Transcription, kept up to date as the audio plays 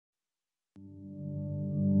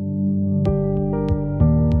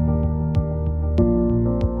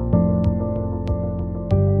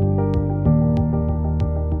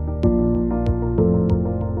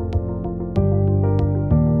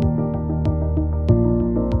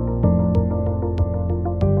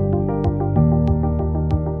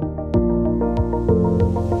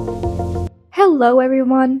Hello,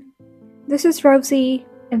 everyone. This is Rosie,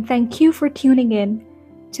 and thank you for tuning in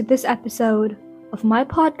to this episode of my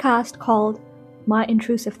podcast called My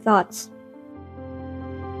Intrusive Thoughts.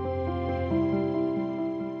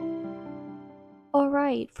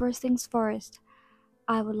 Alright, first things first,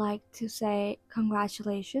 I would like to say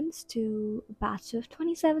congratulations to batch of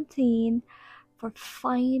 2017 for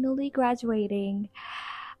finally graduating.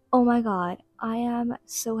 Oh my god, I am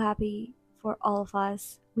so happy for all of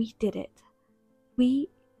us. We did it. We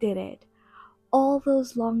did it. All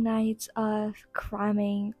those long nights of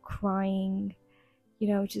cramming, crying,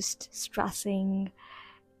 just stressing,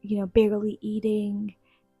 barely eating,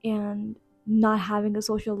 and not having a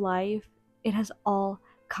social life, it has all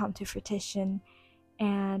come to fruition.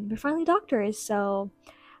 And we're finally doctors, so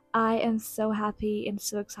I am so happy and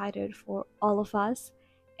so excited for all of us.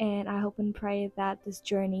 And I hope and pray that this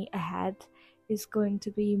journey ahead is going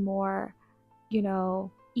to be more,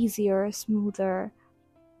 easier, smoother,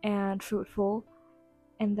 and fruitful,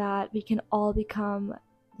 and that we can all become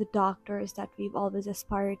the doctors that we've always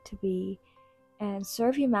aspired to be and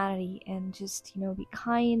serve humanity and just be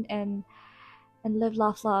kind and live,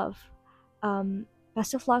 laugh, love.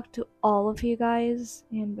 Best of luck to all of you guys,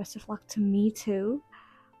 and best of luck to me too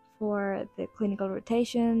for the clinical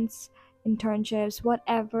rotations, internships,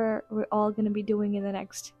 whatever we're all going to be doing in the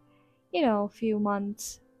next few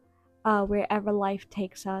months, wherever life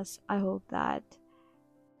takes us. I hope that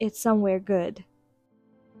it's somewhere good.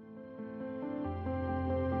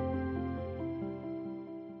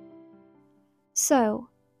 So,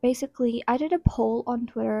 basically, I did a poll on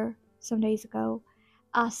Twitter some days ago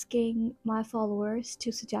asking my followers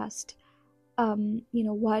to suggest,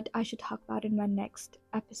 what I should talk about in my next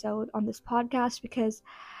episode on this podcast, because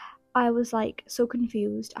I was like so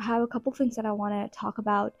confused. I have a couple things that I want to talk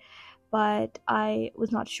about, but I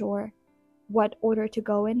was not sure what order to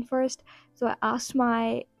go in first. So I asked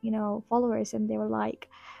my, followers, and they were like,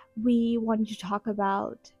 we want you to talk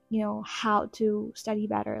about, how to study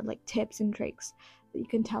better, like tips and tricks that you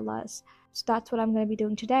can tell us. So that's what I'm going to be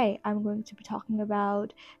doing today. I'm going to be talking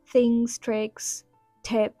about things, tricks,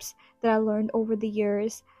 tips that I learned over the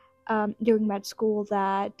years during med school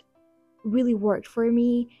that really worked for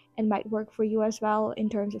me and might work for you as well in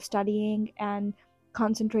terms of studying and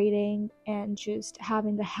concentrating and just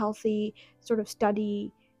having a healthy sort of study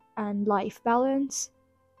and life balance,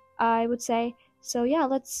 I would say. So yeah,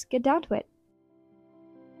 let's get down to it.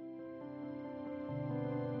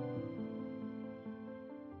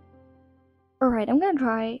 Alright, I'm gonna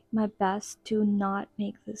try my best to not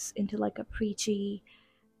make this into like a preachy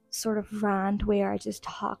sort of rant where I just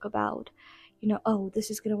talk about, oh, this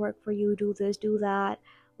is gonna work for you, do this, do that.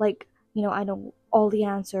 Like, I know all the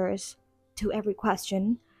answers to every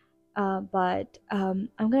question, but I'm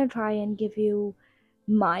gonna try and give you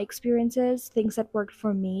my experiences, things that worked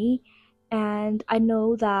for me, and I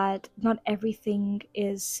know that not everything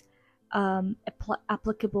is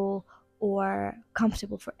applicable or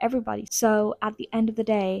comfortable for everybody. So at the end of the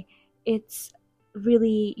day, it's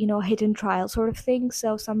really, a hit and trial sort of thing.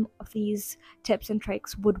 So some of these tips and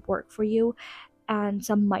tricks would work for you and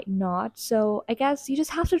some might not. So I guess you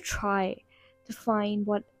just have to try to find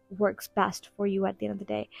what works best for you at the end of the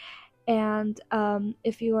day. And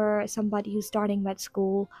if you are somebody who's starting med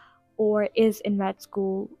school or is in med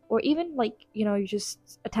school, or even like you're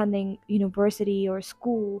just attending university or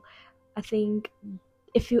school, I think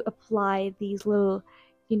if you apply these little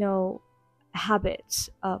habits,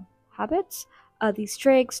 these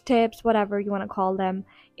tricks, tips, whatever you want to call them,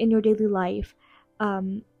 in your daily life,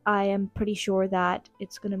 I am pretty sure that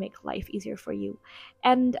it's going to make life easier for you.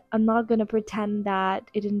 And I'm not going to pretend that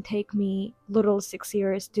it didn't take me literal 6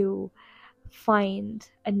 years to find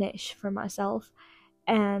a niche for myself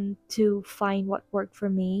and to find what worked for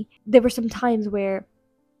me. There were some times where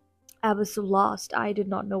I was so lost, I did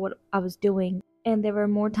not know what I was doing. And there were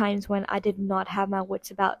more times when I did not have my wits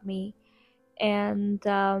about me. And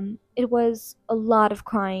it was a lot of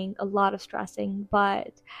crying, a lot of stressing,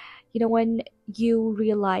 but when you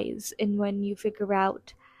realize and when you figure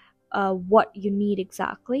out what you need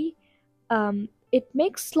exactly, it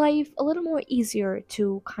makes life a little more easier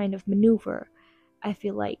to kind of maneuver, I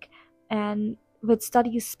feel like. And with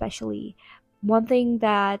studies especially, one thing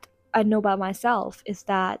that I know about myself is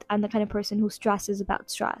that I'm the kind of person who stresses about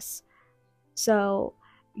stress. So,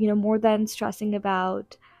 more than stressing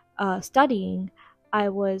about studying, I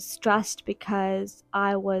was stressed because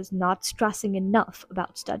I was not stressing enough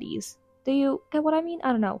about studies. Do you get what I mean?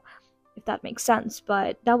 I don't know if that makes sense,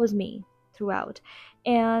 but that was me throughout.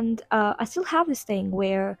 And I still have this thing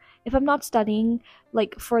where if I'm not studying,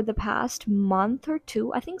 like for the past month or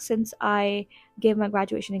two, I think since I gave my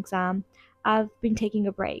graduation exam, I've been taking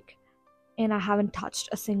a break and I haven't touched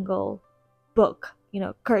a single book,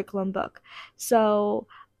 curriculum book. So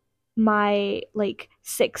my like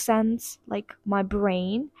sixth sense, like my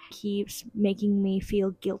brain keeps making me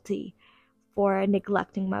feel guilty for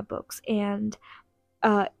neglecting my books. And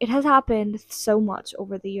it has happened so much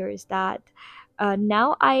over the years that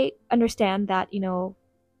now I understand that,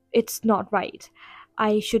 it's not right.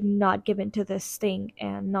 I should not give in to this thing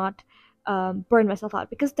and not burn myself out,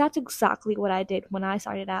 because that's exactly what I did when I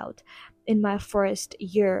started out in my first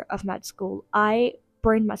year of med school. I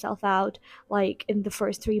burned myself out like in the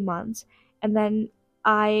first 3 months, and then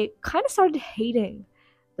I kind of started hating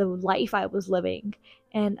the life I was living,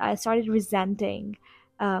 and I started resenting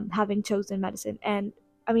having chosen medicine. And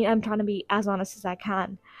I mean, I'm trying to be as honest as I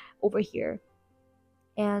can over here,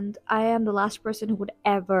 and I am the last person who would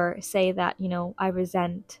ever say that, I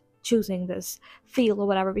resent choosing this field or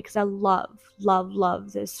whatever, because I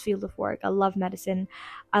love this field of work. I love medicine.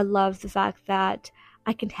 I love the fact that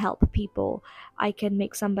I can help people. I can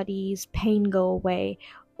make somebody's pain go away,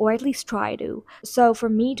 or at least try to. So for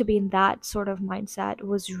me to be in that sort of mindset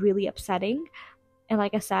was really upsetting. And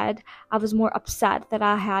like I said, I was more upset that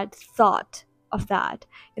I had thought of that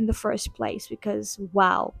in the first place, because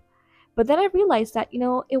wow. But then I realized that,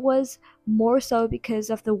 it was more so because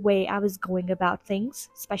of the way I was going about things,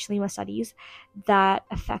 especially my studies, that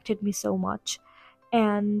affected me so much.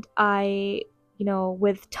 And I,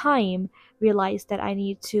 with time, realized that I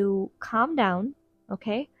need to calm down,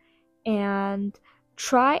 okay? And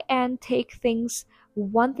try and take things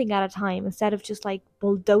one thing at a time instead of just like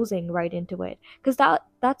bulldozing right into it. Because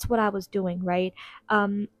that's what I was doing, right?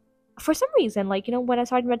 For some reason, like, when I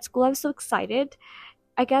started med school, I was so excited.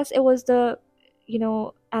 I guess it was the,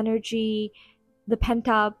 energy, the pent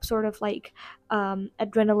up sort of like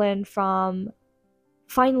adrenaline from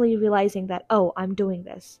finally realizing that, oh, I'm doing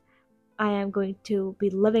this. I am going to be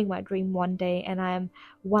living my dream one day, and I am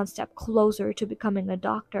one step closer to becoming a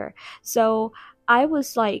doctor. So I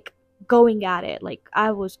was like going at it. Like,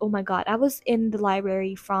 oh my God, I was in the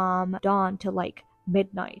library from dawn to like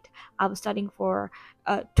midnight. I was studying for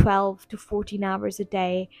 12 to 14 hours a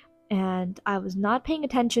day, and I was not paying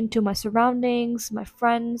attention to my surroundings, my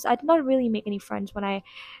friends. I did not really make any friends when I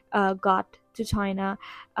got to China,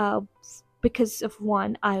 because of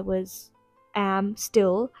one, am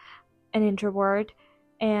still an introvert,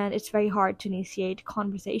 and it's very hard to initiate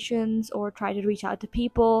conversations or try to reach out to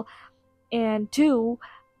people. And two,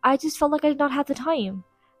 I just felt like I did not have the time.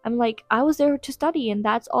 I'm like, I was there to study, and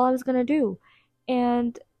that's all I was gonna do.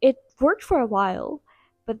 And it worked for a while,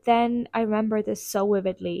 but then I remember this so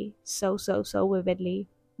vividly, so vividly,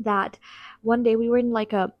 that one day we were in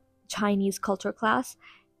like a Chinese culture class,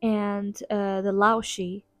 and the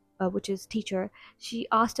Laoshi, which is teacher, she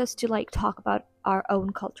asked us to like talk about our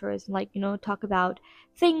own cultures and like, talk about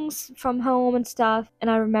things from home and stuff.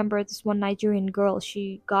 And I remember this one Nigerian girl,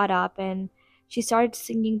 she got up and she started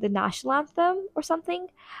singing the national anthem or something.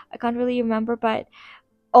 I can't really remember, but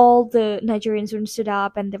all the Nigerian students stood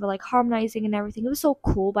up and they were like harmonizing and everything. It was so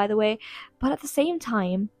cool, by the way. But at the same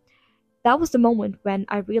time, that was the moment when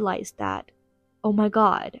I realized that, oh my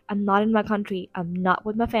God, I'm not in my country. I'm not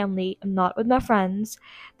with my family. I'm not with my friends.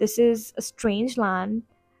 This is a strange land,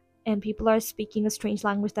 and people are speaking a strange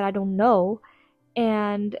language that I don't know.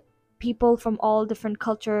 And people from all different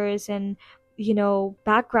cultures and,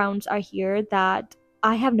 backgrounds are here that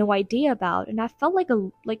I have no idea about. And I felt like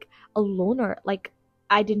a loner, like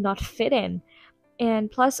I did not fit in.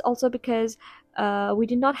 And plus also because we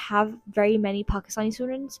did not have very many Pakistani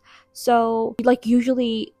students, so like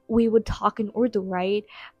usually we would talk in Urdu, right?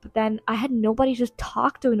 But then I had nobody to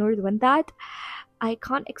talk to in Urdu, and that I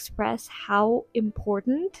can't express how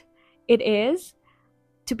important it is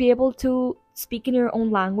to be able to speak in your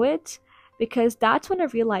own language, because that's when I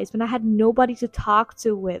realized, when I had nobody to talk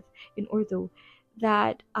to with in Urdu,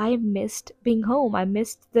 that I missed being home. I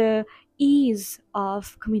missed the ease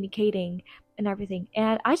of communicating and everything.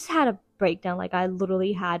 And I just had a breakdown. Like, I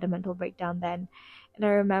literally had a mental breakdown then. And I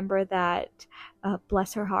remember that,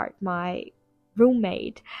 bless her heart, my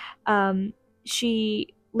roommate,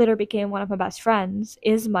 she later became one of my best friends,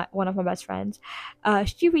 one of my best friends.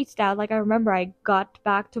 She reached out. Like, I remember I got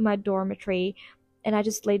back to my dormitory and I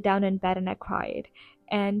just laid down in bed and I cried.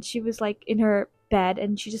 And she was like in her bed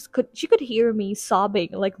and she could hear me sobbing,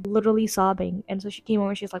 like literally sobbing. And so she came over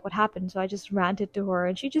and she's like, what happened? So I just ranted to her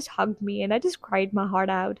and she just hugged me and I just cried my heart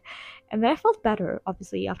out. And then I felt better,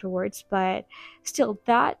 obviously, afterwards. But still,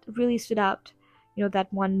 that really stood out,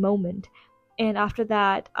 that one moment. And after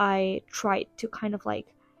that, I tried to kind of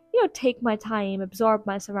like, take my time, absorb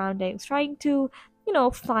my surroundings, trying to,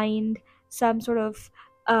 find some sort of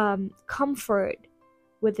comfort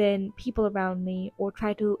within people around me, or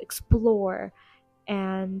try to explore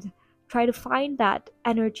and try to find that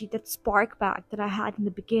energy, that spark back that I had in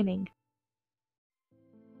the beginning.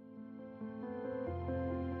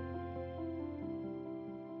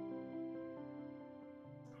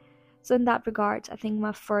 So in that regards, I think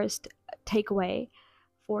my first takeaway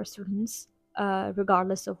for students,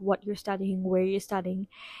 regardless of what you're studying, where you're studying,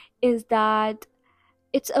 is that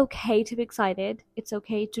it's okay to be excited, it's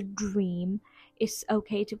okay to dream, it's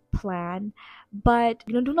okay to plan, but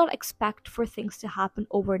do not expect for things to happen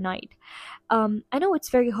overnight. I know it's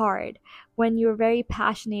very hard when you're very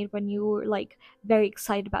passionate, when you're like very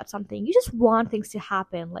excited about something. You just want things to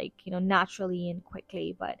happen, like, naturally and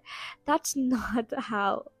quickly, but that's not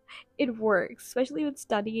how it works, especially with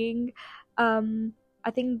studying. I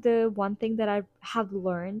think the one thing that I have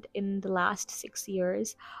learned in the last 6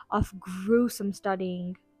 years of gruesome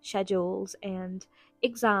studying schedules and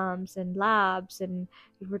exams and labs and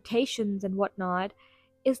rotations and whatnot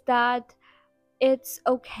is that it's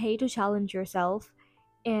okay to challenge yourself,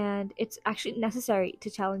 and it's actually necessary to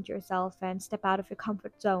challenge yourself and step out of your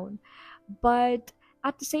comfort zone. But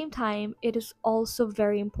at the same time, it is also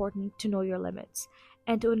very important to know your limits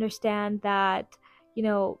and to understand that, you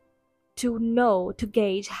know, to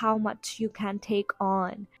gauge how much you can take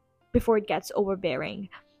on before it gets overbearing.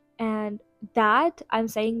 And that I'm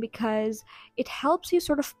saying because it helps you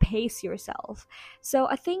sort of pace yourself. So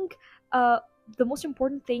I think the most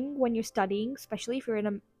important thing when you're studying, especially if you're in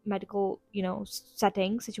a medical,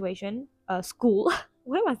 setting, situation, school,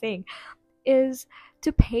 what am I saying? Is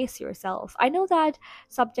to pace yourself. I know that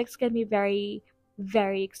subjects can be very,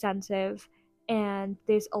 very extensive, and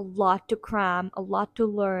there's a lot to cram, a lot to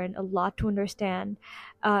learn, a lot to understand.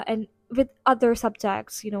 And with other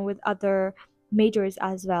subjects, with other majors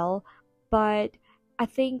as well. But I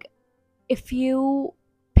think if you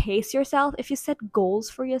pace yourself, if you set goals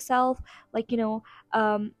for yourself, like,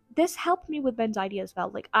 this helped me with my anxiety as well.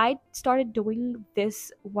 Like, I started doing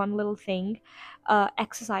this one little thing,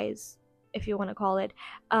 exercise, if you want to call it,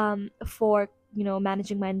 for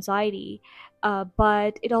managing my anxiety.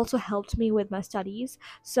 But it also helped me with my studies.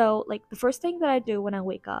 So, like, the first thing that I do when I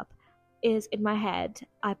wake up is, in my head,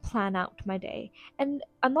 I plan out my day. And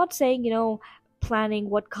I'm not saying, planning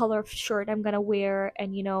what color of shirt I'm gonna wear,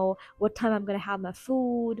 and what time I'm gonna have my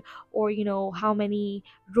food, or how many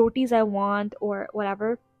rotis I want, or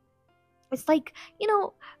whatever. It's like,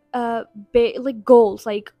 like goals,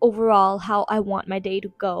 like overall how I want my day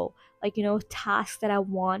to go, like, tasks that I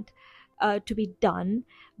want to be done,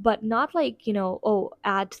 but not like, oh,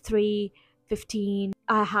 at 3:15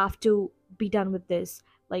 I have to be done with this,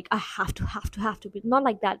 like I have to be, not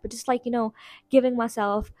like that, but just like, giving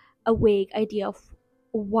myself a vague idea of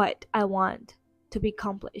what I want to be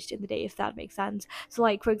accomplished in the day, if that makes sense. So,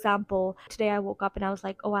 like, for example, today I woke up and I was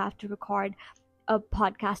like, oh, I have to record a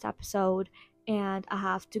podcast episode, and I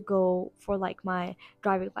have to go for like my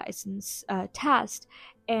driving license test,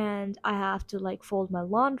 and I have to like fold my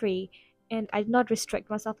laundry. And I did not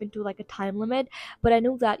restrict myself into like a time limit, but I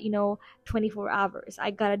knew that 24 hours,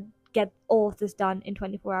 I gotta get all of this done in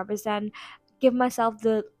 24 hours, and give myself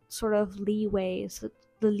the sort of leeway, so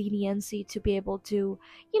the leniency to be able to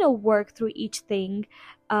work through each thing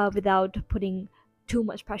without putting too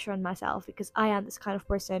much pressure on myself, because I am this kind of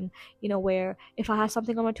person, where if I have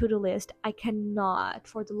something on my to-do list, I cannot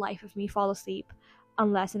for the life of me fall asleep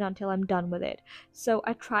unless and until I'm done with it. So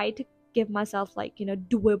I try to give myself like,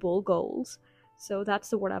 doable goals. So that's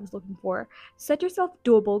the word I was looking for. Set yourself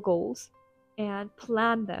doable goals and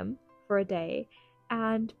plan them for a day,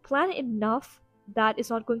 and plan enough that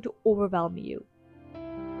it's not going to overwhelm you.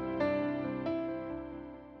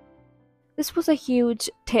 This was a huge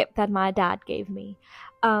tip that my dad gave me.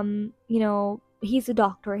 He's a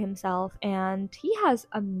doctor himself, and he has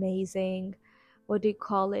amazing, what do you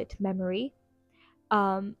call it, memory.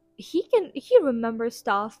 He remembers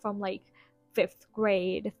stuff from like fifth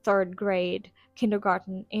grade, third grade,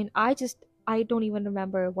 kindergarten, and I don't even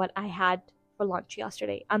remember what I had for lunch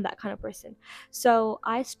yesterday. I'm that kind of person. So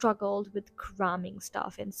I struggled with cramming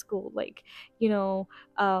stuff in school, like, you know,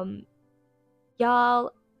 um,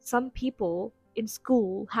 y'all, some people in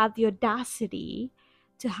school have the audacity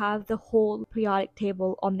to have the whole periodic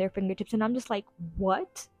table on their fingertips, and I'm just like,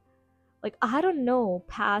 what? Like, I don't know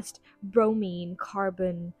past bromine,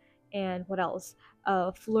 carbon, and what else?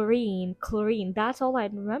 Fluorine, chlorine. That's all I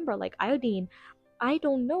remember. Like iodine, I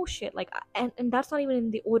don't know shit. Like, and that's not even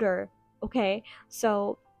in the order. Okay,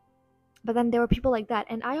 so, but then there were people like that,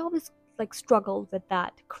 and I always like struggled with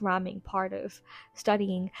that cramming part of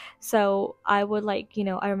studying. So I would, like,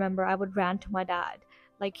 I remember I would rant to my dad,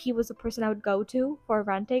 Like, he was the person I would go to for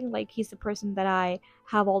ranting. Like, he's the person that I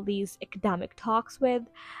have all these academic talks with.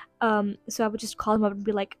 So I would just call him up and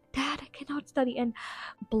be like, Dad, I cannot study. And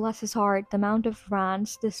bless his heart, the amount of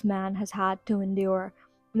rants this man has had to endure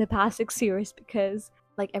in the past 6 years, because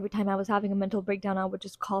like every time I was having a mental breakdown, I would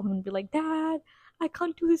just call him and be like, Dad, I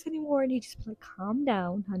can't do this anymore. And he'd just be like, calm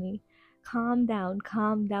down, honey. Calm down,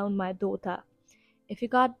 my daughter. If you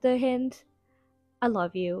got the hint, I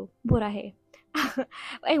love you. But I hate.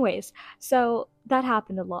 Anyways, so that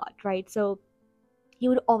happened a lot, right? So he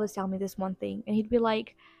would always tell me this one thing, and he'd be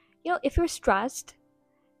like, if you're stressed,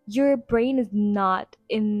 your brain is not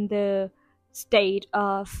in the state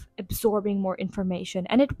of absorbing more information.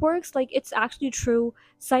 And it works, like, it's actually true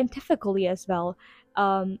scientifically as well.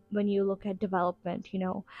 When you look at development,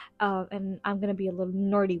 and I'm gonna be a little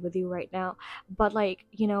nerdy with you right now, but like,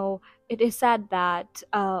 it is said that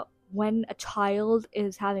when a child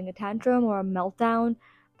is having a tantrum or a meltdown,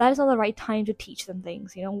 that is not the right time to teach them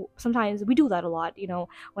things. Sometimes we do that a lot,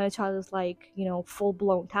 when a child is like, full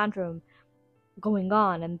blown tantrum going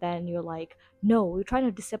on, and then you're like, no, you're trying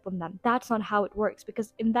to discipline them. That's not how it works,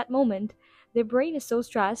 because in that moment their brain is so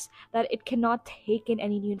stressed that it cannot take in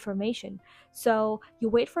any new information. So you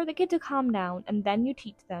wait for the kid to calm down, and then you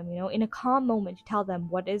teach them, in a calm moment. You tell them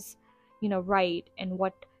what is, right, and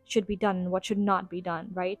what should be done and what should not be done,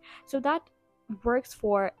 right? So that works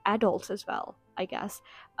for adults as well, I guess,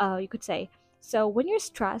 you could say. So when you're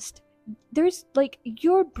stressed, there's like,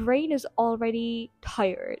 your brain is already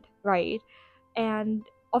tired, right? And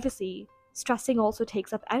obviously stressing also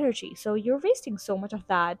takes up energy, so you're wasting so much of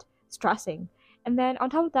that stressing. And then on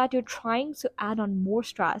top of that, you're trying to add on more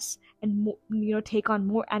stress and take on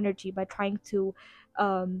more energy by trying to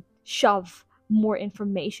shove more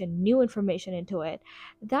information, new information into it.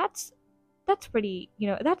 That's pretty,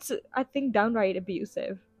 that's, I think, downright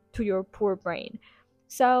abusive to your poor brain.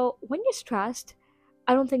 So when you're stressed,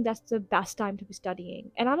 I don't think that's the best time to be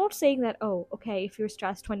studying. And I'm not saying that, oh, okay, if you're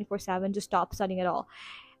stressed 24/7, just stop studying at all.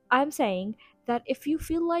 I'm saying that if you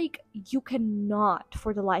feel like you cannot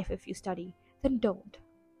for the life if you study, then don't.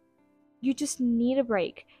 You just need a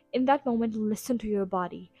break. In that moment, listen to your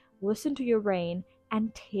body, listen to your brain,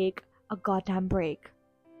 and take a goddamn break.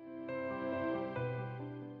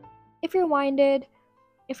 If you're winded,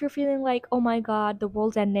 if you're feeling like, oh my god, the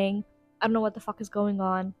world's ending, I don't know what the fuck is going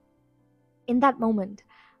on, in that moment,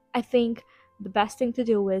 I think the best thing to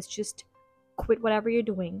do is just quit whatever you're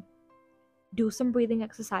doing. Do some breathing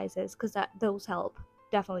exercises, because those help.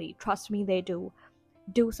 Definitely, trust me, they do.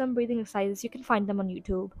 Do some breathing exercises. You can find them on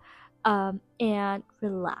YouTube. And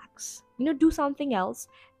relax. Do something else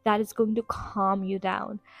that is going to calm you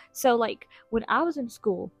down. So, like, when I was in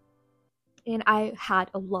school, and I had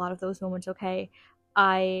a lot of those moments, okay?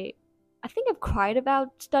 I think I've cried about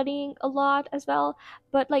studying a lot as well,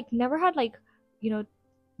 but like never had like, you know,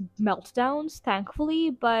 meltdowns,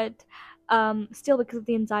 thankfully. But still, because of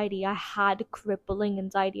the anxiety, I had crippling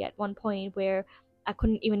anxiety at one point where I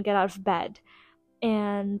couldn't even get out of bed.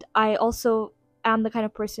 And I also am the kind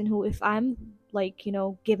of person who, if I'm like,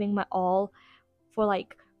 giving my all for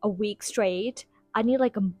like a week straight, I need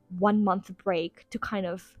like a 1 month break to kind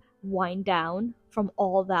of wind down from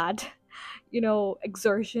all that,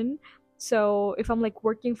 exertion. So if I'm like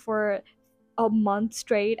working for a month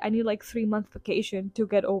straight, I need like 3 month vacation to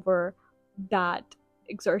get over that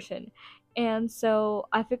exertion. And so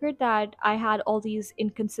I figured that I had all these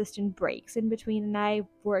inconsistent breaks in between, and I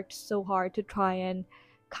worked so hard to try and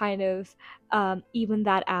kind of even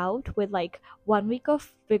that out with like 1 week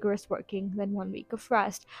of vigorous working, then 1 week of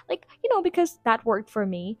rest. Like, because that worked for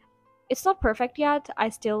me. It's not perfect yet. I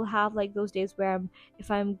still have like those days where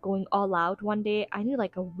if I'm going all out one day, I need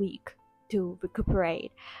like a week to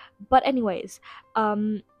recuperate. But anyways,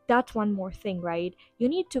 that's one more thing, right? You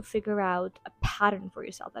need to figure out a pattern for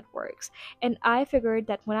yourself that works. And I figured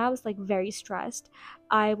that when I was like very stressed,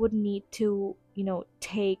 I would need to,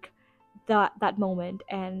 take that moment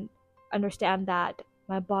and understand that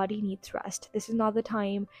my body needs rest. This is not the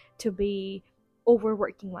time to be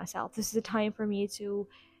overworking myself. This is a time for me to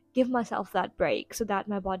give myself that break so that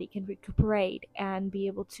my body can recuperate and be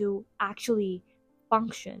able to actually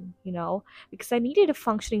function, because I needed a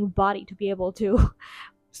functioning body to be able to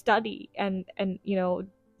study and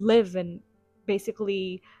live and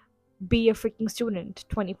basically be a freaking student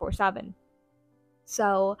 24/7.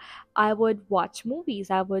 So I would watch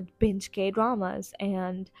movies, I would binge K dramas,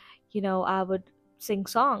 and I would sing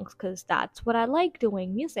songs because that's what I like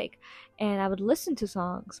doing, music. And I would listen to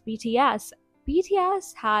songs.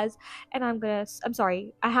 BTS has, and I'm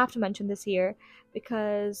sorry, I have to mention this here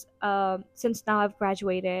because since now I've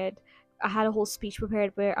graduated, I had a whole speech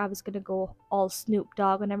prepared where I was gonna go all Snoop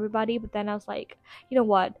Dogg on everybody, but then I was like, you know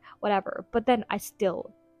what, whatever. But then I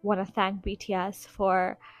still want to thank BTS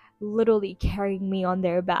for literally carrying me on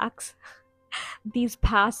their backs these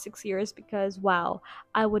past 6 years, because wow,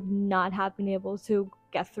 I would not have been able to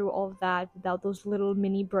get through all of that without those little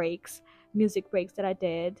mini breaks, music breaks that I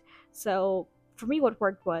did. So for me, what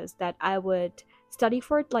worked was that I would study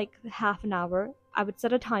for like half an hour. I would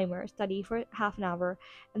set a timer, study for half an hour,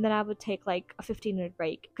 and then I would take like a 15-minute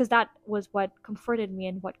break, because that was what comforted me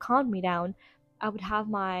and what calmed me down. I would have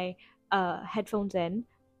my headphones in,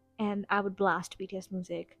 and I would blast BTS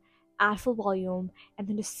music at full volume, and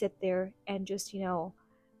then just sit there and just,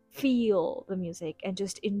 feel the music and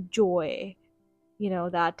just enjoy,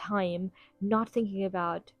 that time, not thinking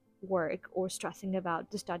about work or stressing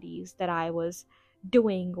about the studies that I was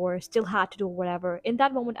doing or still had to do, or whatever. In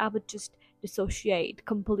that moment, I would just dissociate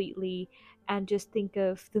completely and just think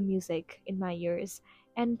of the music in my ears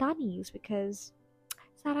and Danny's, because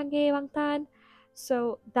Sarangye Bangtan.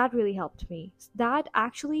 So that really helped me. That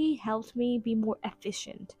actually helped me be more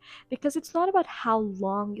efficient, because it's not about how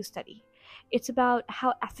long you study. It's about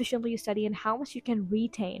how efficiently you study and how much you can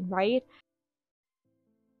retain, right?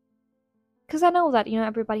 Because I know that,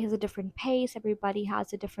 everybody has a different pace, everybody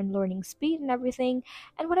has a different learning speed and everything,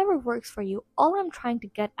 and whatever works for you. All I'm trying to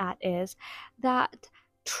get at is that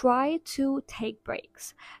try to take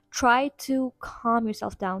breaks, try to calm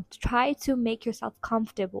yourself down, try to make yourself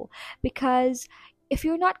comfortable, because if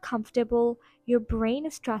you're not comfortable, your brain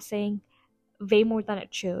is stressing way more than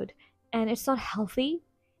it should, and it's not healthy,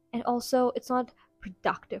 and also it's not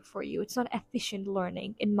productive for you. It's not efficient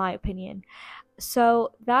learning, in my opinion.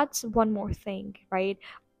 So that's one more thing, right?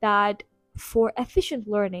 That for efficient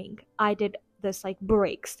learning, I did this like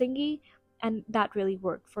breaks thingy, and that really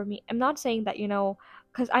worked for me. I'm not saying that,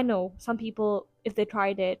 because I know some people, if they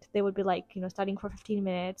tried it, they would be like, studying for 15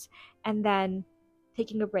 minutes and then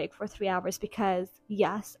taking a break for 3 hours, because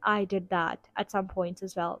yes, I did that at some points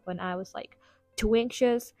as well when I was like too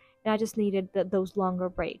anxious and I just needed those longer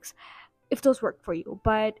breaks, if those work for you.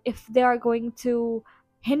 But if they are going to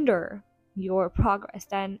hinder your progress,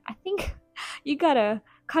 then I think you gotta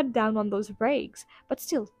cut down on those breaks, but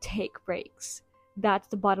still take breaks. That's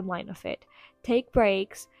the bottom line of it. Take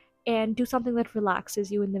breaks and do something that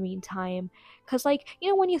relaxes you in the meantime. Because, like,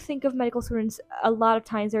 when you think of medical students, a lot of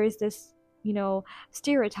times there is this,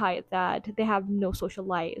 stereotype that they have no social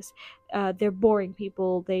lives. They're boring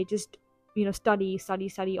people. They just, study, study,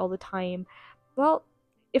 study all the time. Well,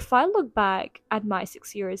 if I look back at my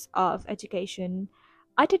 6 years of education,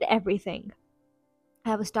 I did everything.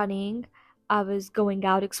 I was studying, I was going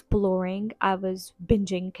out exploring, I was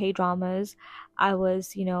binging K dramas, I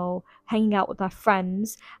was, hanging out with my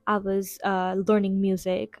friends, I was learning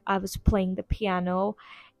music, I was playing the piano,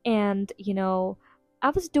 and, I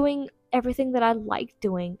was doing everything that I liked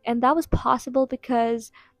doing. And that was possible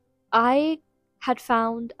because I had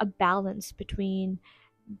found a balance between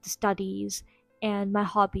the studies and my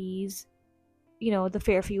hobbies, the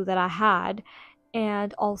fair few that I had,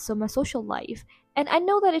 and also my social life. And I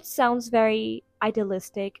know that it sounds very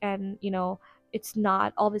idealistic, and it's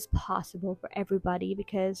not always possible for everybody,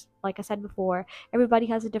 because like I said before, everybody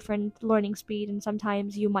has a different learning speed, and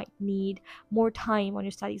sometimes you might need more time on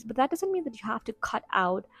your studies. But that doesn't mean that you have to cut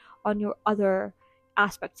out on your other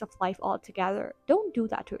aspects of life altogether. Don't do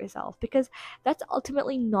that to yourself, because that's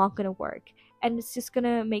ultimately not going to work, and it's just going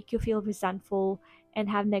to make you feel resentful and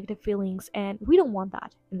have negative feelings, and we don't want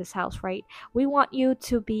that in this house, right? We want you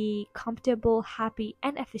to be comfortable, happy,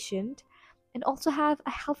 and efficient, and also have a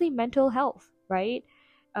healthy mental health, right?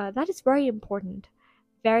 That is very important.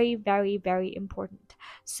 Very, very, very important.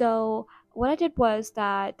 So, what I did was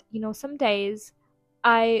that, some days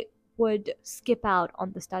I would skip out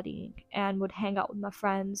on the studying and would hang out with my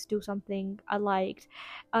friends, do something I liked.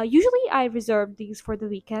 Usually, I reserved these for the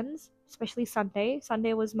weekends, especially Sunday.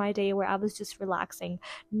 Sunday was my day where I was just relaxing.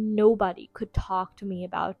 Nobody could talk to me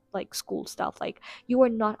about like school stuff. Like, you were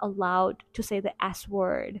not allowed to say the S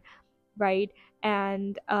word, right?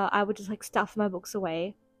 And I would just like stuff my books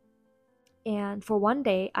away. And for one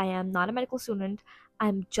day, I am not a medical student.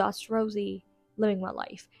 I'm just Rosie living my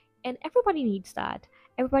life. And everybody needs that.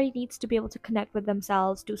 Everybody needs to be able to connect with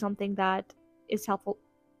themselves, do something that is helpful.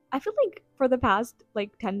 I feel like for the past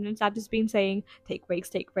like 10 minutes, I've just been saying, take breaks,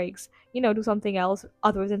 do something else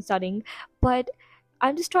other than studying. But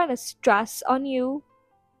I'm just trying to stress on you,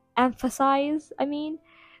 emphasize,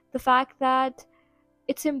 the fact that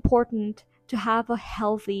it's important to have a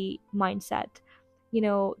healthy mindset,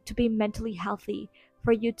 to be mentally healthy,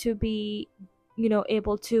 for you to be,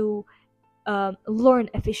 able to learn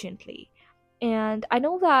efficiently. And I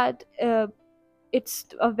know that it's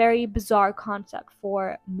a very bizarre concept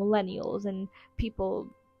for millennials and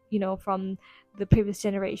people, from the previous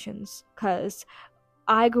generations, because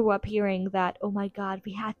I grew up hearing that, oh my god,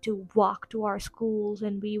 we had to walk to our schools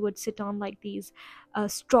and we would sit on like these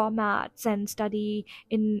straw mats and study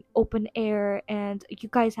in open air, and you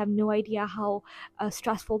guys have no idea how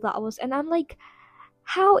stressful that was. And I'm like,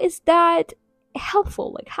 how is that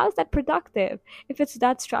helpful? Like, how is that productive if it's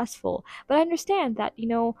that stressful? But I understand that,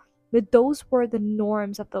 that those were the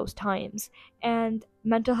norms of those times, and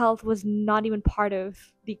mental health was not even part of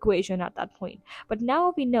the equation at that point. But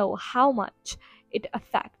now we know how much it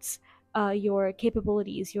affects your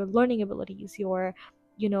capabilities, your learning abilities, your,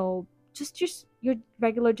 just your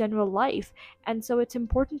regular general life. And so it's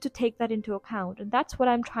important to take that into account, and that's what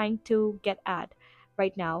I'm trying to get at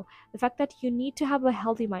right now. The fact that you need to have a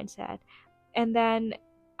healthy mindset, and then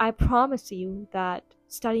I promise you that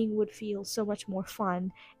studying would feel so much more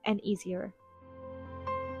fun and easier.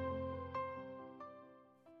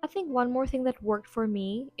 I think one more thing that worked for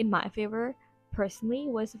me in my favor personally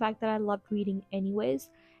was the fact that I loved reading anyways.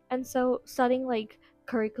 And so studying like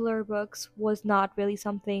curricular books was not really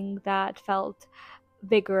something that felt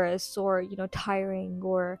vigorous or, tiring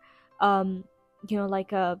or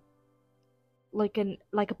like a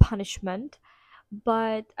punishment.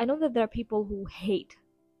 But I know that there are people who hate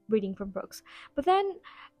reading from books. But then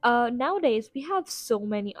nowadays we have so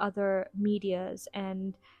many other medias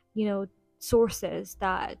and, you know sources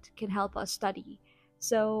that can help us study.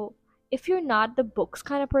 So if you're not the books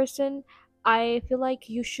kind of person, I feel like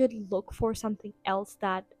you should look for something else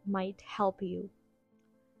that might help you.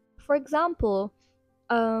 For example,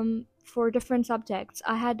 for different subjects,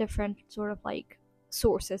 I had different sort of like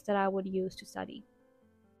sources that I would use to study,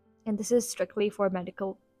 and this is strictly for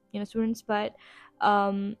medical, students. But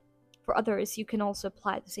um, for others, you can also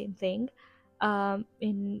apply the same thing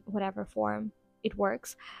in whatever form it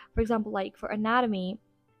works. For example, like for anatomy,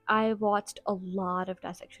 I watched a lot of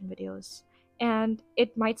dissection videos, and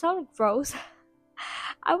it might sound gross.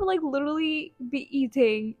 I would like literally be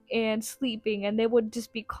eating and sleeping, and there would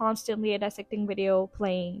just be constantly a dissecting video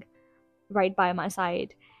playing right by my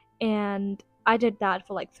side. And I did that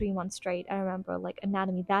for like 3 months straight. I remember, like,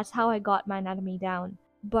 anatomy, that's how I got my anatomy down.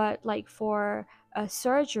 But like for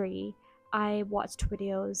surgery, I watched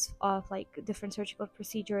videos of like different surgical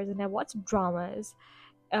procedures, and I watched dramas,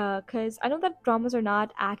 because I know that dramas are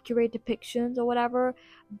not accurate depictions or whatever,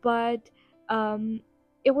 but um,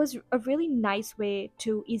 it was a really nice way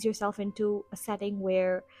to ease yourself into a setting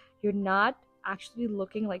where you're not actually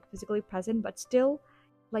looking like physically present, but still,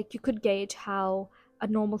 like, you could gauge how a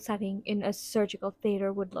normal setting in a surgical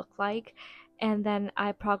theater would look like. And then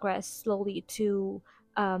I progressed slowly to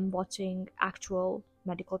watching actual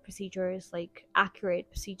medical procedures, like accurate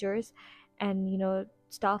procedures, and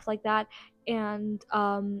stuff like that. And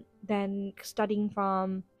then studying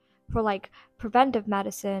for like preventive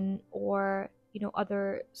medicine or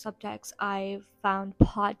other subjects, I've found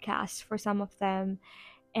podcasts for some of them,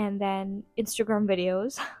 and then Instagram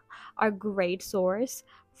videos are great source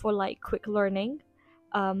for like quick learning.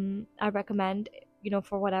 I recommend,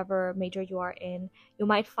 for whatever major you are in, you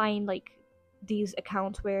might find like these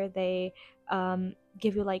accounts where they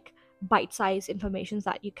give you like bite-sized informations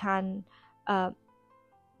that you can uh,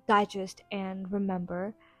 digest and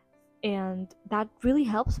remember, and that really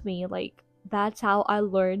helps me. Like, that's how I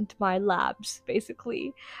learned my labs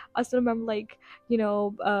basically. I still remember, like,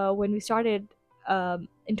 when we started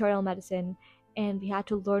internal medicine, and we had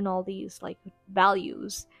to learn all these like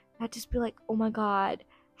values. I'd just be like, oh my god,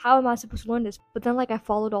 how am I supposed to learn this? But then, like, I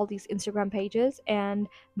followed all these Instagram pages, and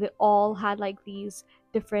they all had like these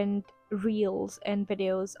different reels and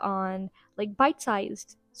videos on like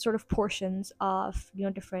bite-sized sort of portions of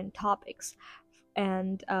different topics.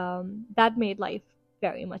 And that made life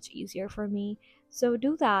very much easier for me. So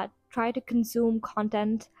do that. Try to consume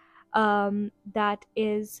content that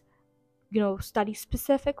is, study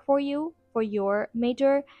specific for you, for your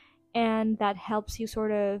major, and that helps you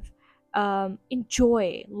sort of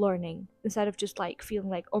enjoy learning, instead of just like feeling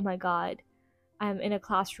like, oh my god, I'm in a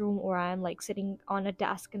classroom, or I'm like sitting on a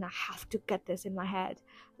desk and I have to get this in my head.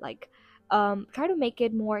 Like, try to make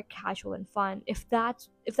it more casual and fun, if that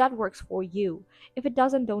works for you. If it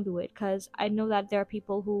doesn't, don't do it, because I know that there are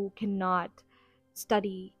people who cannot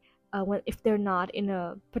study when if they're not in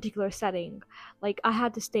a particular setting. Like, I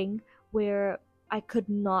had this thing where I could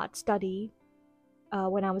not study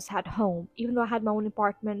when I was at home, even though I had my own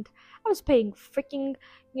apartment. I was paying freaking,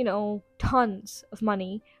 tons of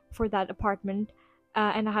money for that apartment,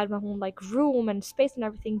 and I had my own like room and space and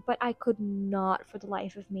everything. But I could not, for the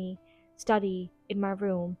life of me, study in my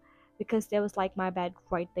room because there was like my bed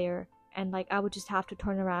right there, and like I would just have to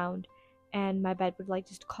turn around and my bed would like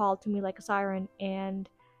just call to me like a siren, and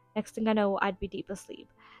next thing I know I'd be deep asleep.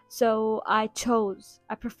 So I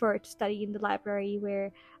preferred to study in the library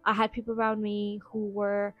where I had people around me who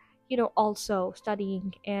were, also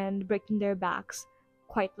studying and breaking their backs,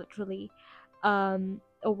 quite literally,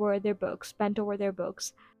 over their books, bent over their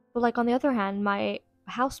books. But like on the other hand, my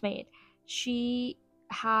housemate, she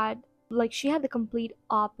had she had the complete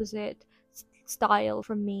opposite style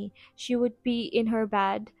from me. She would be in her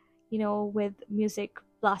bed, with music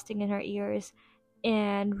blasting in her ears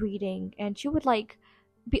and reading, and she would like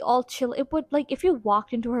be all chill. It would like if you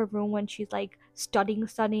walked into her room when she's like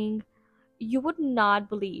studying, you would not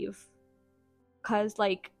believe, cuz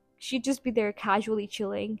like she'd just be there casually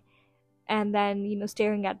chilling, and then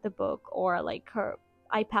staring at the book or like her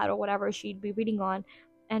iPad or whatever she'd be reading on,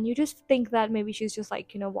 and you just think that maybe she's just like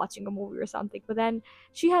watching a movie or something. But then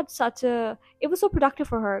she had such a it was so productive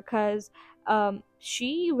for her because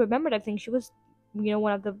she remembered everything. She was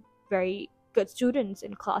one of the very good students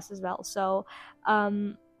in class as well, so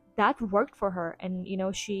that worked for her, and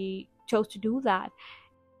she chose to do that.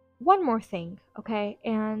 One more thing, okay,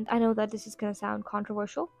 and I know that this is going to sound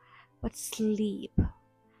controversial, but sleep.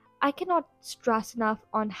 I cannot stress enough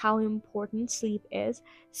on how important sleep is,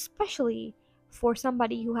 especially for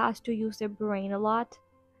somebody who has to use their brain a lot.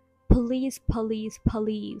 Please, please,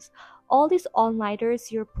 please. All these all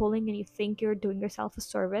nighters you're pulling and you think you're doing yourself a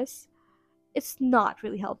service, it's not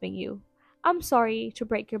really helping you. I'm sorry to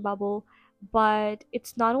break your bubble, but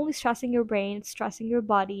it's not only stressing your brain, it's stressing your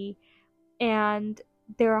body, and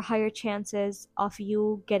there are higher chances of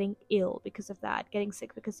you getting ill because of that, getting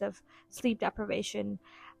sick because of sleep deprivation,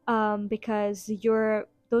 because your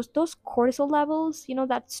those cortisol levels,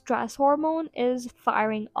 that stress hormone is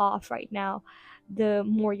firing off right now. The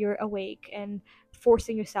more you're awake and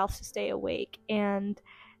forcing yourself to stay awake, and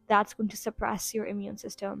that's going to suppress your immune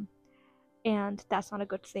system, and that's not a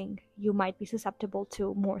good thing. You might be susceptible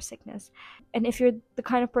to more sickness. And if you're the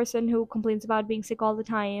kind of person who complains about being sick all the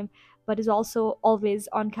time, but is also always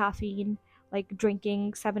on caffeine, like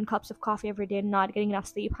drinking 7 cups of coffee every day and not getting enough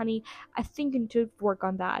sleep, honey, I think you need to work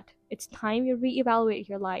on that. It's time you reevaluate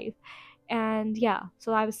your life. And yeah,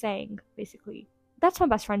 so I was saying, basically, that's my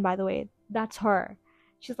best friend, by the way. That's her.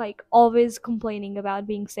 She's like always complaining about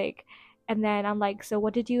being sick. And then I'm like, so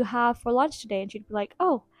what did you have for lunch today? And she'd be like,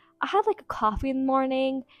 oh, I had like a coffee in the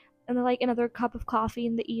morning, and then like another cup of coffee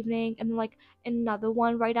in the evening, and then like another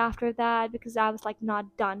one right after that because I was like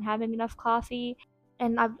not done having enough coffee.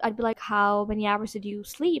 And I'd be like, how many hours did you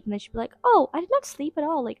sleep? And then she'd be like, oh, I did not sleep at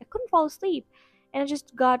all. Like, I couldn't fall asleep. And I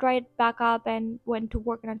just got right back up and went to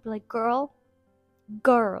work. And I'd be like, girl,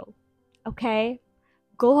 okay,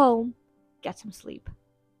 go home, get some sleep.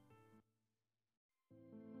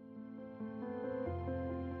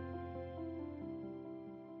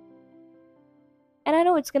 And I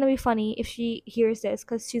know it's gonna be funny if she hears this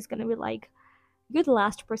because she's gonna be like, you're the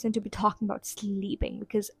last person to be talking about sleeping,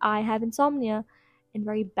 because I have insomnia and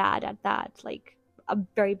very bad at that, like a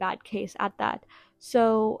very bad case at that.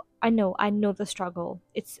 So I know the struggle.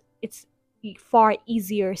 It's far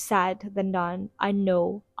easier said than done. I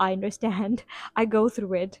know, I understand. I go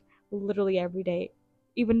through it literally every day.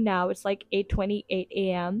 Even now it's like 8:28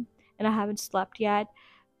 a.m. and I haven't slept yet.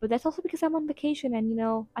 But that's also because I'm on vacation, and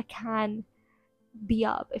I can be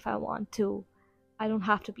up if I want to. I don't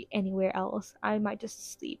have to be anywhere else. I might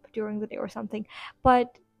just sleep during the day or something.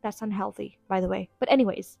 But that's unhealthy, by the way. But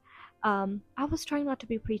anyways, I was trying not to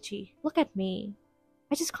be preachy. Look at me.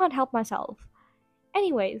 I just can't help myself.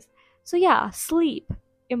 Anyways, so yeah, sleep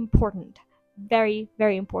important. Very,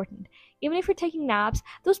 very important. Even if you're taking naps,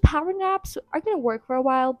 those power naps are gonna work for a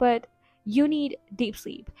while, but you need deep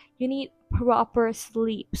sleep. You need proper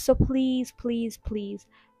sleep. So please, please, please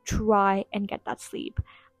try and get that sleep.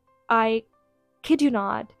 I kid you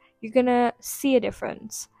not, you're gonna see a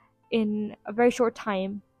difference in a very short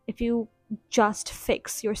time if you just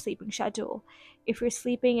fix your sleeping schedule. If you're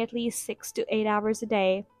sleeping at least 6 to 8 hours a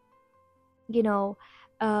day, you know,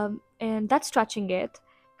 and that's stretching it,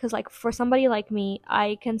 because like for somebody like me,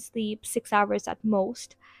 I can sleep 6 hours at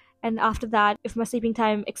most, and after that, if my sleeping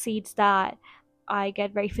time exceeds that, I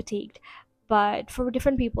get very fatigued. But for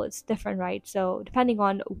different people it's different, right? So depending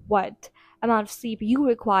on what amount of sleep you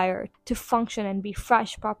require to function and be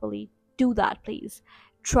fresh properly, do that, please.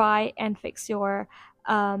 Try and fix your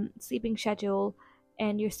sleeping schedule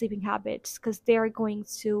and your sleeping habits, because they're going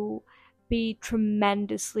to be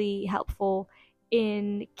tremendously helpful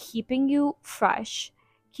in keeping you fresh,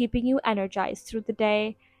 keeping you energized through the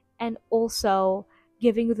day, and also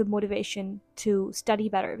giving you the motivation to study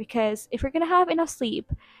better. Because if you're going to have enough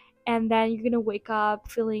sleep and then you're gonna wake up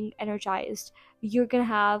feeling energized. You're gonna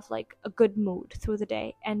have like a good mood through the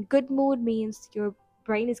day, and good mood means your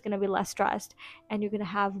brain is gonna be less stressed, and you're gonna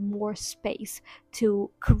have more space to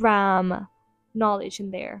cram knowledge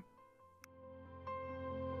in there.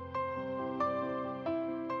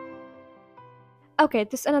 Okay,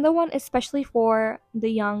 this another one, especially for the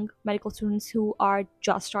young medical students who are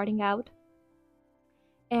just starting out.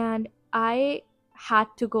 And I had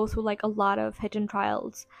to go through like a lot of hidden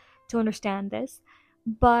trials to understand this.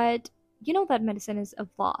 But you know that medicine is a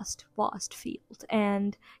vast field,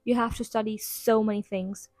 and you have to study so many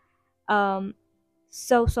things. Um,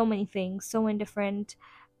 so many things, so many different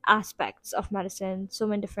aspects of medicine, so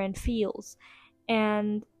many different fields,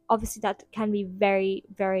 and obviously that can be very,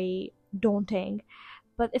 very daunting.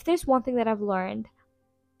 But if there's one thing that I've learned,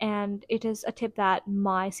 and it is a tip that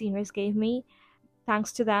my seniors gave me,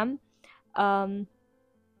 thanks to them, um,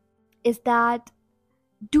 is that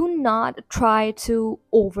do not try to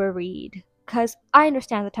overread. Because I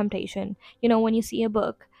understand the temptation. You know, when you see a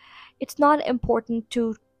book, it's not important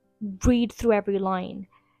to read through every line.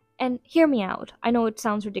 And hear me out. I know it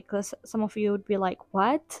sounds ridiculous. Some of you would be like,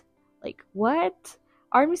 what? Like, what?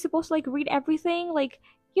 Aren't we supposed to like read everything? Like,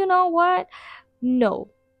 you know what? No,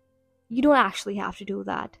 you don't actually have to do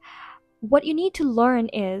that. What you need to learn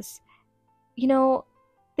is, you know,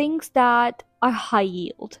 things that are high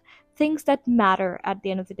yield, things that matter at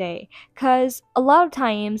the end of the day. Because a lot of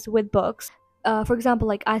times with books, for example,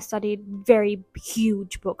 like I studied very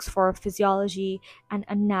huge books for physiology and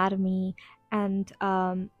anatomy and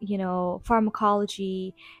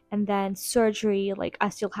pharmacology, and then surgery. Like I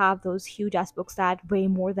still have those huge ass books that weigh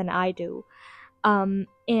more than I do.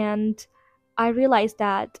 And I realized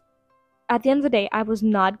that at the end of the day, I was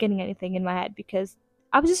not getting anything in my head because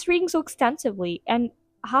I was just reading so extensively, and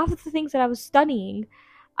half of the things that I was studying,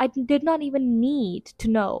 I did not even need to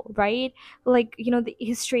know, right? Like, the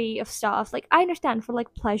history of stuff. Like, I understand for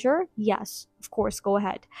like pleasure, yes, of course, go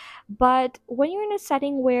ahead. But when you're in a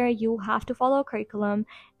setting where you have to follow a curriculum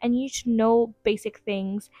and you should know basic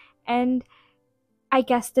things, and I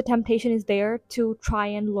guess the temptation is there to try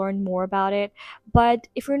and learn more about it. But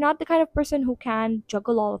if you're not the kind of person who can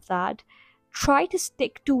juggle all of that, try to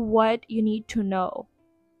stick to what you need to know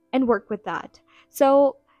and work with that.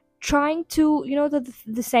 So, trying to,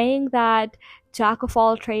 the saying that jack of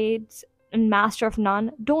all trades and master of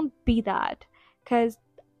none, don't be that. Because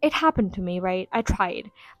it happened to me, right? I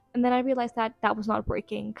tried. And then I realized that that was not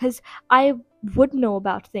working because I would know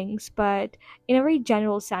about things, but in a very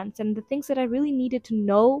general sense. And the things that I really needed to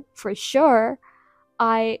know for sure,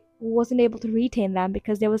 I wasn't able to retain them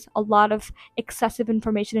because there was a lot of excessive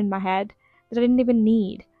information in my head that I didn't even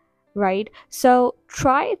need, right? So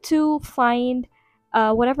try to find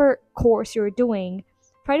whatever course you're doing,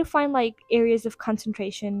 try to find like areas of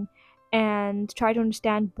concentration and try to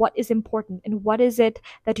understand what is important and what is it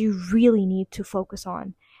that you really need to focus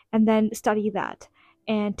on, and then study that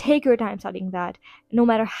and take your time studying that, no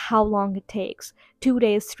matter how long it takes. 2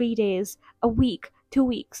 days, 3 days, a week, 2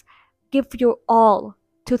 weeks. Give your all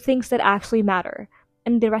to things that actually matter.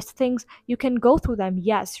 And the rest of things, you can go through them,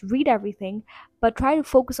 yes, read everything, but try to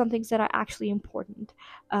focus on things that are actually important,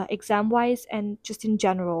 exam wise and just in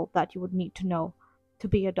general, that you would need to know to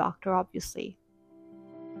be a doctor, obviously.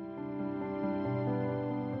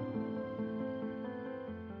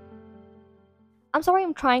 I'm sorry,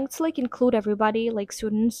 I'm trying to like include everybody, like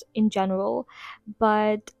students in general,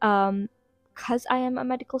 but because I am a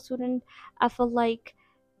medical student, I feel like,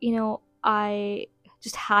 I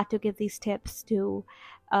just had to give these tips to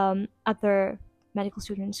other medical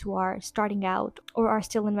students who are starting out or are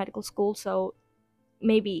still in medical school, so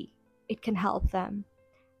maybe it can help them.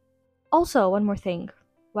 Also, one more thing.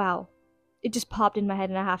 Wow, it just popped in my head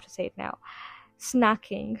and I have to say it now.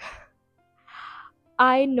 Snacking.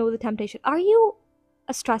 I know the temptation. Are you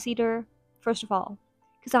a stress eater, first of all?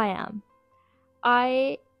 Because I am.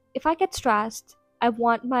 I if I get stressed, I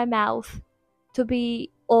want my mouth to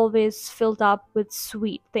be always filled up with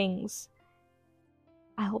sweet things.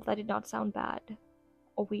 I hope that did not sound bad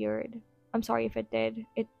or weird. I'm sorry if it did.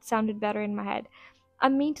 It sounded better in my head. I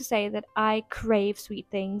mean to say that I crave sweet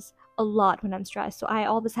things a lot when I'm stressed. So I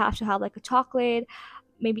always have to have like a chocolate,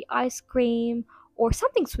 maybe ice cream, or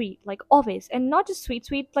something sweet, like always. And not just sweet,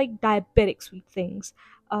 sweet, like diabetic sweet things.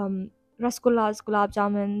 Um, Rasgullas, gulab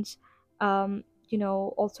jamuns,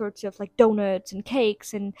 all sorts of like donuts and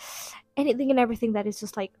cakes and anything and everything that is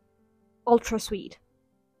just like ultra sweet.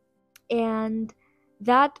 And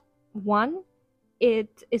that one,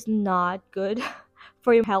 it is not good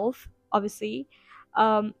for your health, obviously.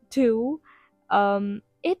 Two,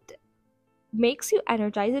 it makes you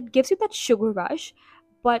energized. It gives you that sugar rush,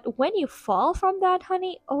 But when you fall from that,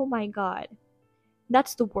 honey, oh my god,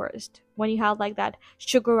 that's the worst. When you have like that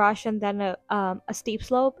sugar rush and then a steep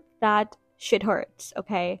slope, that shit hurts,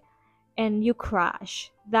 okay? And you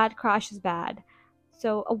crash. That crash is bad.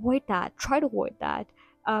 So avoid that. Try to avoid that.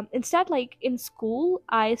 Instead, like in school,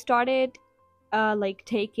 I started like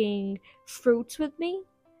taking fruits with me.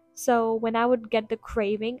 So when I would get the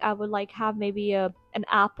craving, I would like have maybe an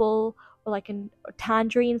apple or like an or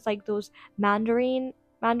tangerines, like those mandarin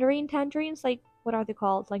tangerines. Like what are they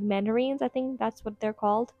called? Like mandarins, I think that's what they're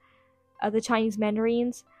called. The Chinese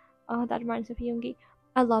mandarins. That reminds me of Yoongi.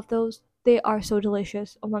 I love those. They are so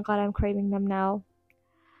delicious. Oh my god, I'm craving them now.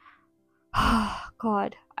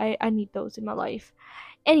 God, I need those in my life.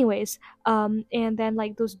 Anyways, and then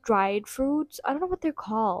like those dried fruits, I don't know what they're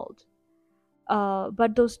called.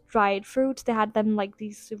 But those dried fruits, they had them like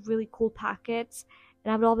these really cool packets,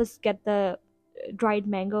 and I would always get the dried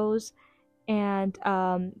mangoes and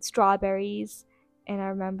strawberries, and I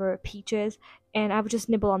remember peaches, and I would just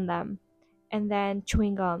nibble on them, and then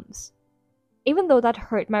chewing gums. Even though that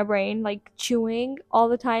hurt my brain, like chewing all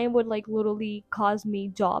the time would like literally cause me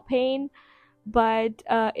jaw pain, but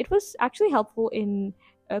it was actually helpful in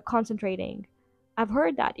concentrating. I've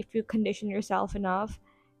heard that if you condition yourself enough,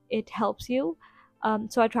 it helps you.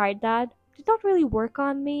 So I tried that. Did not really work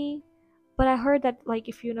on me, but I heard that like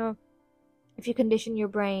if you condition your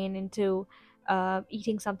brain into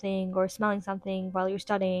eating something or smelling something while you're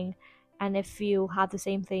studying, and if you have the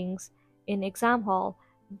same things in exam hall,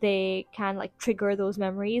 they can like trigger those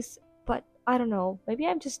memories. But I don't know. Maybe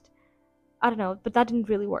I don't know, but that didn't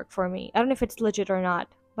really work for me. I don't know if it's legit or not,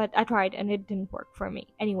 but I tried and it didn't work for me.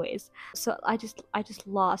 Anyways, so I just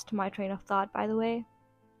lost my train of thought, by the way.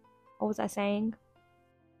 What was I saying?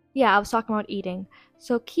 Yeah, I was talking about eating.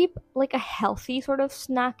 So keep like a healthy sort of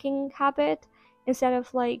snacking habit instead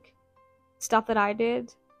of like stuff that I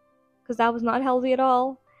did, because that was not healthy at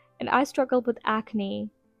all. And I struggled with acne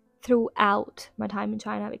throughout my time in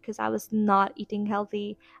China because I was not eating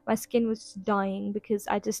healthy. My skin was just dying because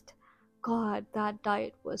God, that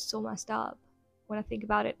diet was so messed up when I think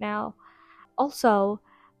about it now. Also,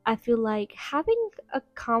 I feel like having a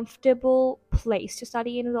comfortable place to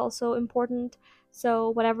study in is also important.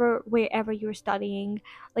 So wherever you're studying,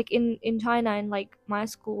 like in China, in like my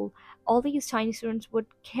school, all these Chinese students would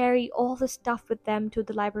carry all the stuff with them to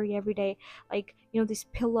the library every day, like these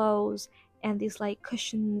pillows and these like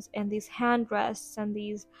cushions and these hand rests and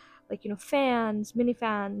these like fans, mini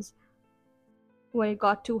fans when it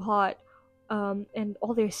got too hot, and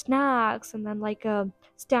all their snacks, and then like a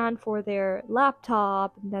stand for their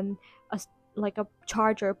laptop, and then like a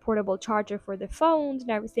charger, portable charger for their phones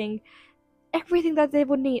and everything that they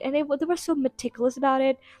would need. And they were so meticulous about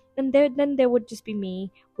it. And then there would just be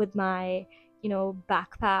me with my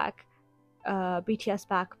backpack, BTS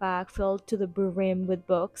backpack filled to the brim with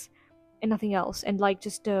books and nothing else, and like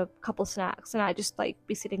just a couple snacks, and I just like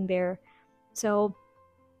be sitting there. So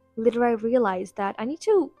later I realized that I need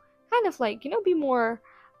to kind of like be more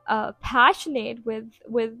passionate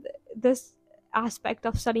with this aspect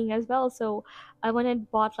of studying as well. So I went and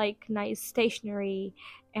bought like nice stationery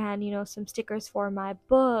and some stickers for my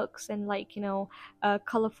books, and like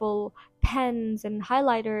colorful pens and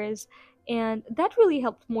highlighters, and that really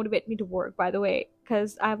helped motivate me to work, by the way,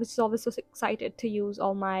 because I was always so excited to use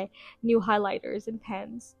all my new highlighters and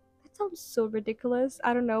pens. That sounds so ridiculous,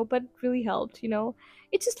 I don't know, but it really helped.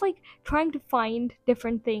 It's just like trying to find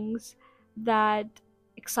different things that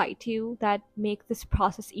excite you, that make this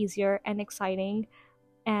process easier and exciting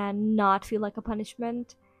and not feel like a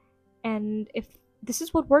punishment. And if this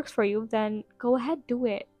is what works for you, then go ahead, do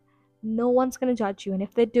it. No one's gonna judge you, and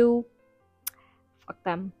if they do, fuck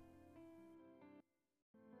them.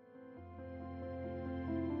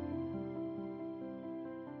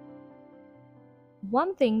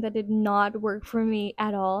 One thing that did not work for me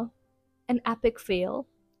at all, an epic fail,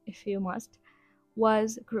 if you must,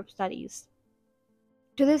 was group studies.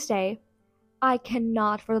 To this day, I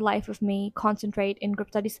cannot for the life of me concentrate in group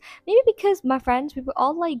studies. Maybe because my friends, we were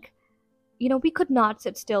all like, we could not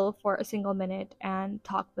sit still for a single minute and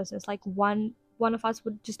talk business. Like one of us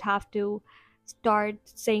would just have to start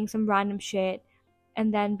saying some random shit,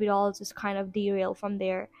 and then we'd all just kind of derail from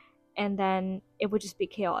there, and then it would just be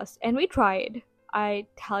chaos. And we tried. I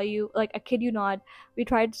tell you, like I kid you not, we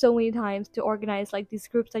tried so many times to organize like these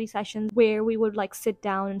group study sessions where we would like sit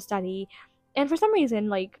down and study. And for some reason,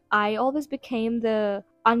 like I always became the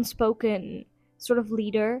unspoken sort of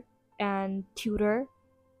leader and tutor,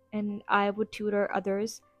 and I would tutor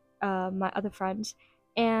others, my other friends.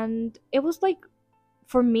 And it was like,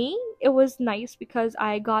 for me, it was nice because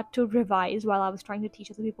I got to revise while I was trying to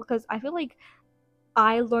teach other people. Because I feel like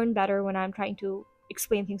I learn better when I'm trying to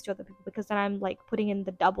explain things to other people, because then I'm like putting in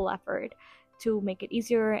the double effort to make it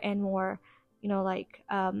easier and more, like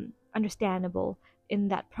understandable in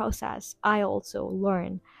that process. I also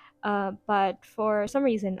learn. But for some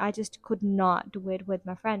reason, I just could not do it with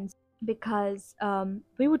my friends because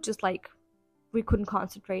we would just like, we couldn't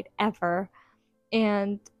concentrate ever.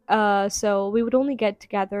 And so we would only get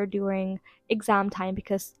together during exam time,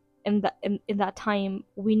 because in that time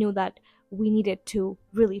we knew that we needed to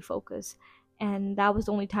really focus, and that was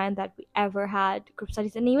the only time that we ever had group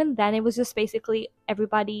studies. And even then it was just basically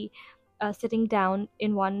everybody sitting down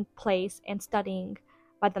in one place and studying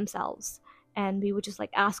by themselves, and we would just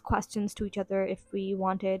like ask questions to each other if we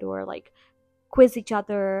wanted, or like quiz each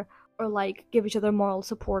other, or like give each other moral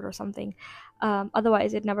support or something.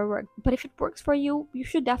 Otherwise, it never worked. But if it works for you, you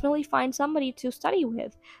should definitely find somebody to study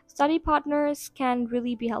with. Study partners can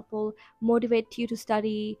really be helpful, motivate you to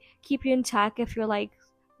study, keep you in check if you're like,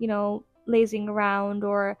 lazing around,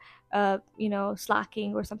 or,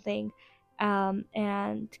 slacking or something.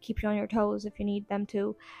 And keep you on your toes if you need them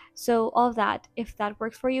to. So, all of that, if that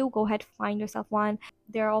works for you, go ahead, find yourself one.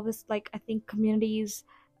 There are always, like, I think, communities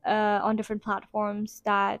on different platforms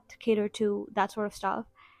that cater to that sort of stuff.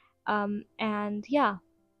 And yeah,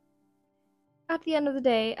 at the end of the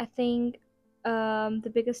day, I think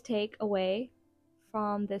the biggest takeaway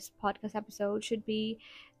from this podcast episode should be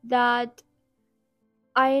that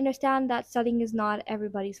I understand that studying is not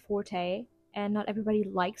everybody's forte, and not everybody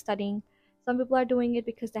likes studying. Some people are doing it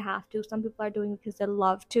because they have to, some people are doing it because they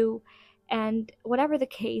love to, and whatever the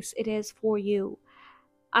case it is for you,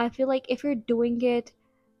 I feel like if you're doing it,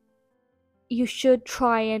 you should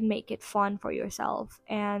try and make it fun for yourself.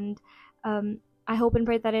 And I hope and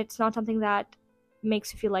pray that it's not something that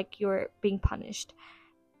makes you feel like you're being punished,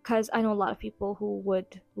 because I know a lot of people who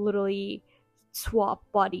would literally swap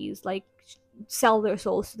bodies, like sell their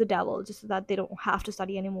souls to the devil just so that they don't have to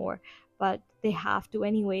study anymore, but they have to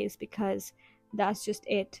anyways, because that's just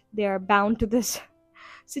it, they're bound to this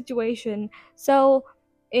situation. So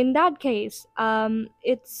in that case,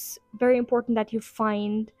 it's very important that you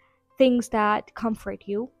find things that comfort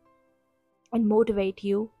you and motivate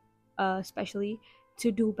you, especially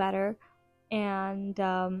to do better, and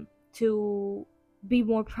to be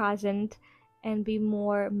more present, and be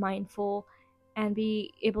more mindful, and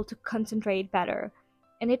be able to concentrate better.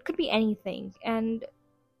 And it could be anything, and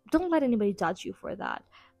don't let anybody judge you for that.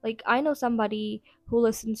 Like, I know somebody who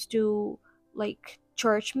listens to like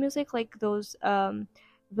church music, like those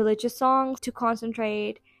religious songs, to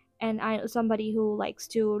concentrate, and I know somebody who likes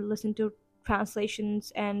to listen to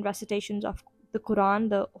translations and recitations of the Quran,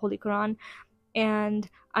 the Holy Quran. And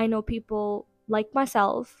I know people like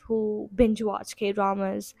myself who binge watch K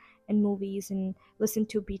dramas and movies and listen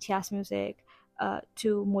to BTS music,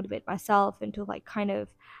 to motivate myself, and to like kind of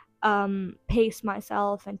pace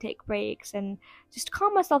myself and take breaks and just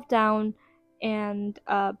calm myself down, and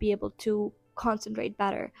be able to concentrate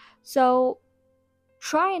better. So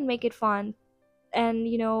try and make it fun. And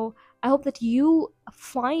I hope that you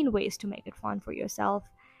find ways to make it fun for yourself,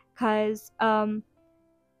 because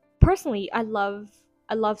personally, I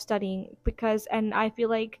love studying, because, and I feel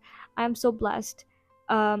like I'm so blessed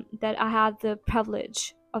that I have the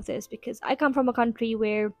privilege of this, because I come from a country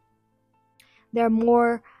where there are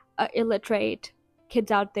more illiterate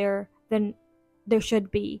kids out there than there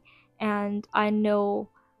should be. And I know,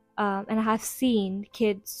 and I have seen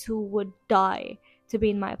kids who would die to be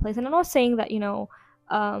in my place. And I'm not saying that,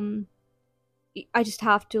 um, I just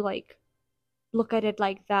have to like look at it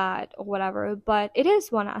like that or whatever, but it is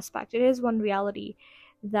one aspect, it is one reality,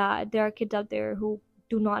 that there are kids out there who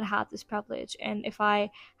do not have this privilege. And if I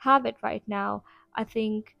have it right now, I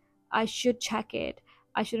think I should check it,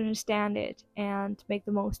 I should understand it and make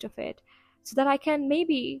the most of it, so that I can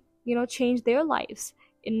maybe, change their lives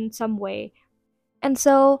in some way. And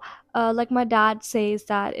so, like my dad says,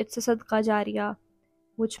 that it's a sadqa jariya,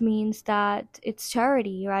 which means that it's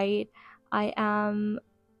charity, right? I am,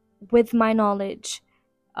 with my knowledge,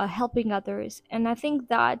 helping others. And I think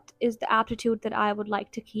that is the aptitude that I would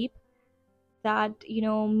like to keep, that,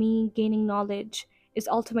 me gaining knowledge is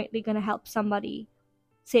ultimately going to help somebody,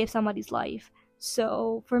 save somebody's life.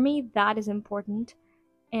 So for me, that is important.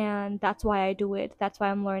 And that's why I do it. That's why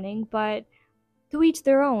I'm learning. But to each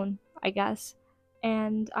their own, I guess.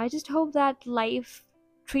 And I just hope that life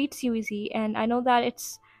treats you easy. And I know that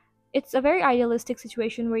it's a very idealistic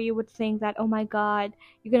situation where you would think that, oh my god,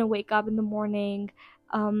 you're gonna wake up in the morning,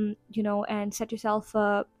 and set yourself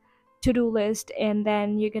a to-do list, and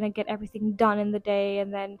then you're gonna get everything done in the day,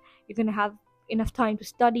 and then you're gonna have enough time to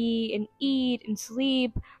study and eat and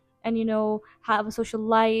sleep, and have a social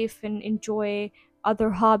life and enjoy other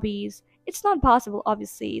hobbies. It's not possible,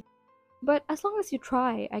 obviously, but as long as you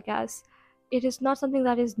try, I guess it is not something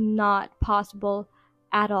that is not possible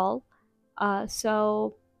at all.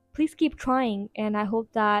 So please keep trying, and I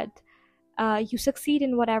hope that you succeed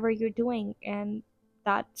in whatever you're doing and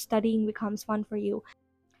that studying becomes fun for you.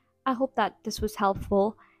 I hope that this was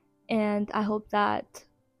helpful, and I hope that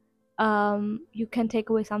you can take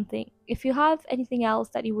away something. If you have anything else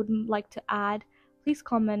that you would like to add, please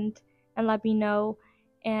comment and let me know.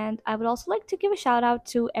 And I would also like to give a shout out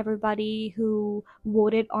to everybody who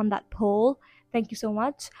voted on that poll. Thank you so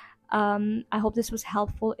much. I hope this was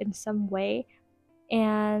helpful in some way.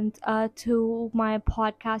 And to my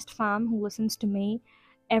podcast fam who listens to me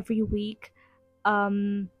every week,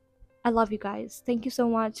 um, I love you guys. Thank you so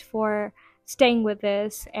much for staying with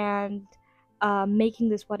this and making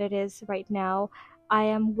this what it is right now. I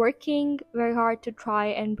am working very hard to try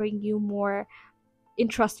and bring you more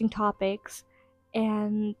interesting topics,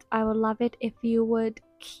 and I would love it if you would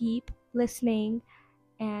keep listening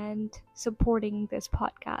and supporting this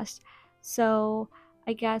podcast. So,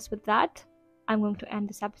 I guess with that, I'm going to end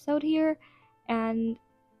this episode here, and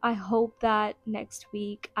I hope that next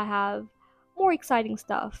week I have more exciting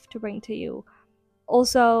stuff to bring to you.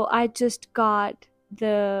 Also, I just got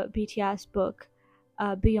the BTS book,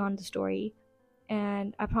 Beyond the Story,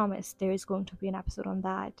 and I promise there is going to be an episode on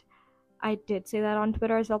that. I did say that on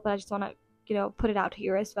Twitter as well, but I just want to, put it out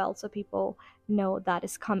here as well so people know that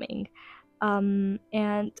is coming. And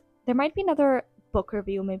there might be another book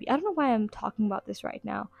review, maybe. I don't know why I'm talking about this right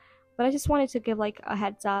now, but I just wanted to give like a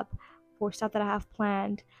heads up for stuff that I have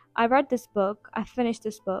planned. I read this book, I finished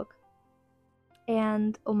this book,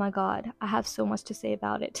 and oh my god, I have so much to say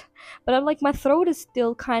about it. But I'm like, my throat is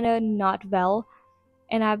still kind of not well,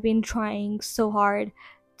 and I've been trying so hard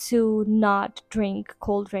to not drink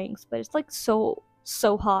cold drinks, but it's like so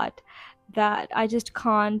hot that I just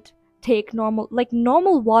can't take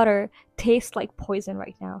normal water tastes like poison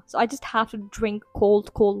right now. So I just have to drink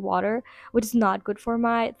cold water, which is not good for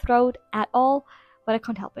my throat at all, but I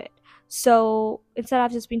can't help it. So instead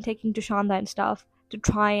I've just been taking Dushanda and stuff to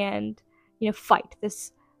try and fight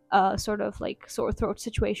this sort of like sore throat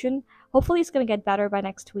situation. Hopefully it's gonna get better by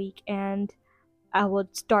next week, and I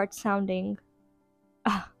would start sounding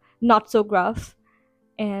uh, not so gruff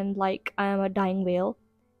and like I am a dying whale.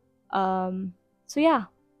 So yeah,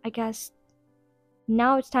 I guess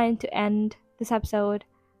now it's time to end this episode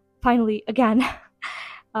finally again.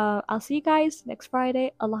 I'll see you guys next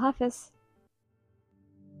Friday. Allah Hafiz.